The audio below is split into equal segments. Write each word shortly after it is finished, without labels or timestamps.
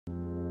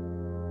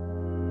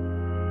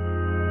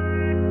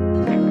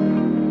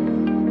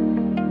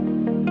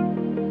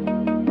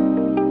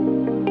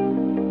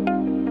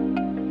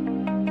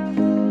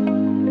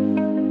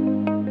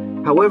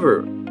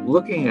However,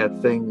 looking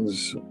at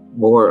things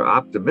more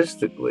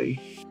optimistically,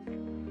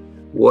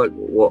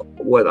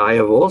 what I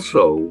have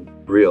also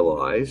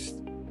realized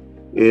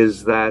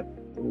is that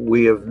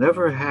we have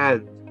never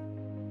had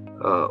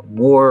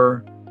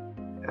more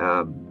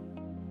um,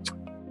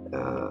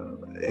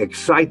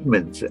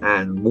 excitement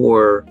and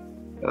more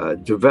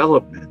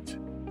development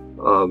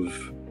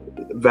of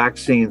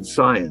vaccine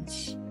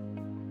science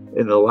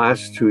in the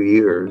last 2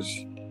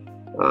 years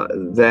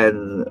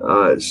than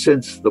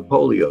since the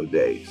polio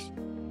days.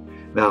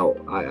 Now,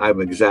 I'm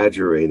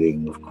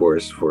exaggerating, of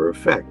course, for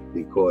effect,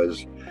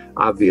 because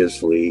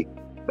obviously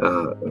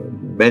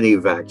many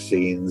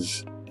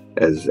vaccines,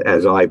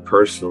 as I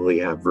personally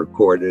have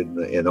recorded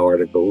in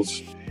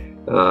articles,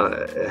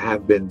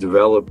 have been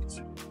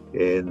developed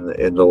in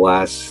the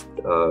last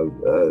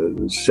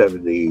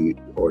 70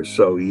 or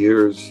so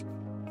years,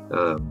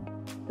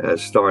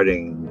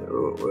 starting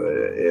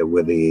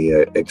with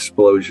the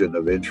explosion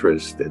of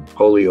interest in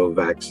polio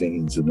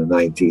vaccines in the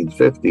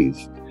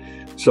 1950s.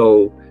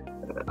 So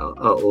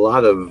a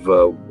lot of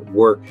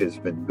work has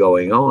been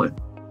going on.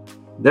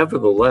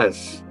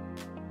 Nevertheless,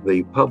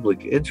 the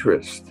public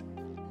interest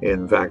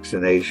in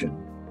vaccination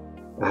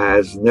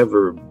has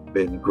never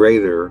been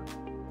greater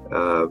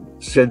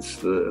since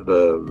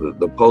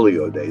the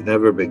polio days,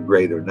 never been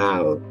greater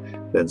now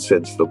than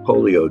since the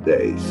polio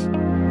days.